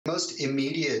most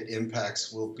immediate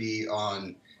impacts will be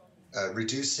on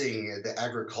reducing the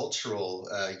agricultural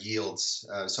yields.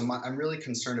 I'm really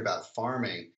concerned about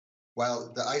farming.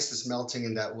 While the ice is melting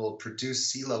and that will produce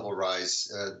sea level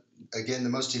rise, again, the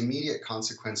most immediate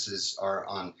consequences are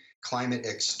on climate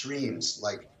extremes,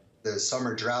 like the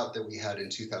summer drought that we had in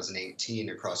 2018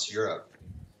 across Europe.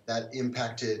 That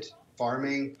impacted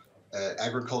farming,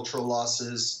 agricultural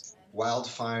losses,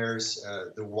 wildfires,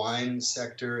 the wine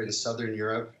sector in Southern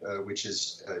Europe, which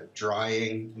is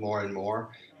drying more and more.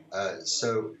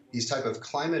 So these type of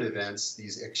climate events,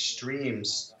 these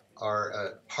extremes, are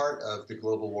a part of the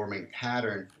global warming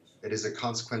pattern that is a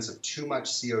consequence of too much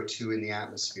CO2 in the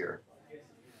atmosphere.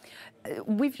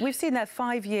 We've seen that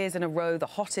 5 years in a row, the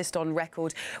hottest on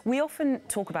record. We often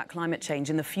talk about climate change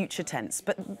in the future tense,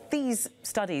 but these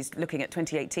studies looking at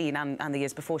 2018 and the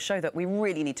years before show that we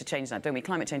really need to change that, don't we?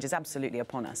 Climate change is absolutely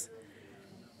upon us.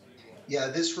 Yeah,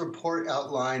 this report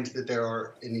outlined that there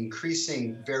are an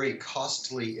increasing, very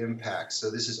costly impacts. So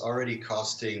this is already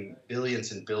costing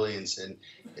billions and billions,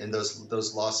 and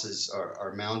those losses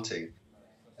are mounting.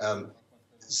 Um,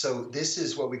 so this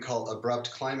is what we call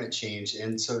abrupt climate change,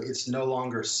 and so it's no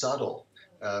longer subtle.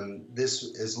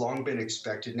 This has long been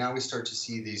expected. Now we start to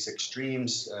see these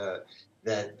extremes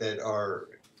that are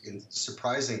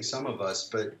surprising some of us,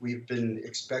 but we've been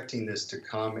expecting this to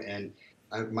come, and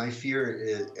my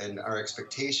fear and our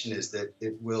expectation is that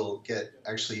it will get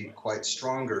actually quite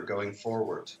stronger going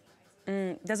forward.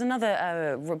 There's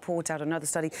another report out, another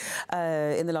study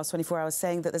in the last 24 hours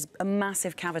saying that there's a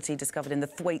massive cavity discovered in the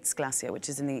Thwaites Glacier, which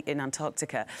is in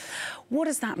Antarctica. What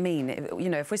does that mean? You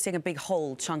know, if we're seeing a big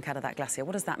hole chunk out of that glacier,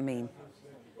 what does that mean?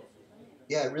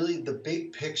 Yeah, really, the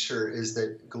big picture is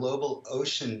that global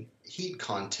ocean heat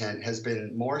content has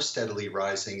been more steadily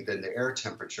rising than the air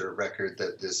temperature record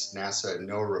that this NASA and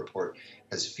NOAA report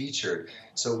has featured.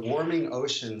 So warming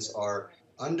oceans are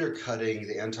undercutting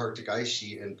the Antarctic ice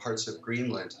sheet and parts of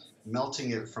Greenland,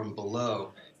 melting it from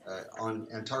below. On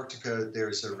Antarctica,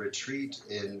 there's a retreat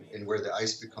in where the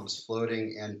ice becomes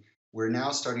floating, and we're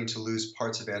now starting to lose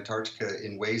parts of Antarctica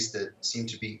in ways that seem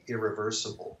to be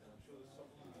irreversible.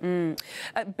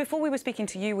 Before we were speaking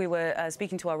to you, we were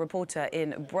speaking to our reporter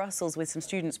in Brussels with some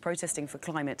students protesting for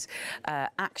climate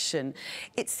action.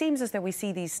 It seems as though we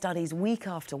see these studies week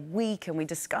after week, and we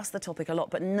discuss the topic a lot,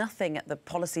 but nothing at the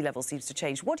policy level seems to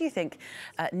change. What do you think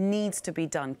needs to be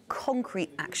done?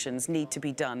 Concrete actions need to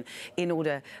be done in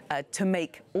order to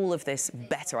make all of this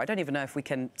better. I don't even know if we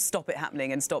can stop it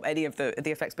happening and stop any of the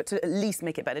effects, but to at least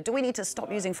make it better. Do we need to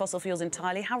stop using fossil fuels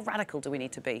entirely? How radical do we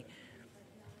need to be?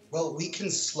 Well, we can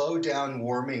slow down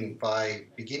warming by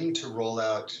beginning to roll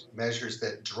out measures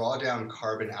that draw down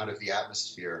carbon out of the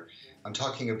atmosphere. I'm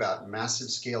talking about massive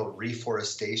scale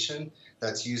reforestation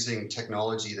that's using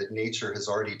technology that nature has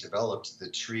already developed, the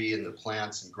tree and the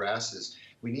plants and grasses.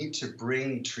 We need to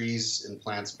bring trees and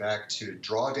plants back to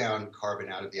draw down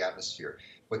carbon out of the atmosphere.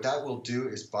 What that will do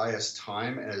is buy us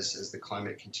time as the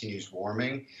climate continues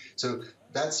warming. So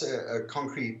that's a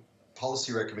concrete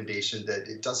policy recommendation that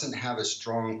it doesn't have a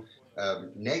strong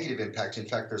negative impact. In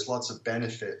fact, there's lots of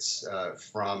benefits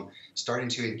from starting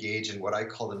to engage in what I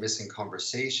call the missing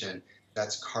conversation.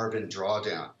 That's carbon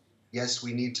drawdown. Yes,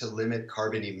 we need to limit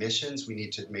carbon emissions. We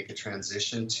need to make a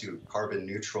transition to carbon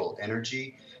neutral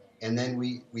energy. And then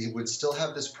we would still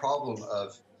have this problem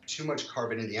of too much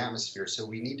carbon in the atmosphere. So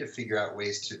we need to figure out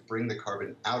ways to bring the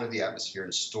carbon out of the atmosphere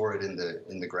and store it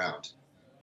in the ground.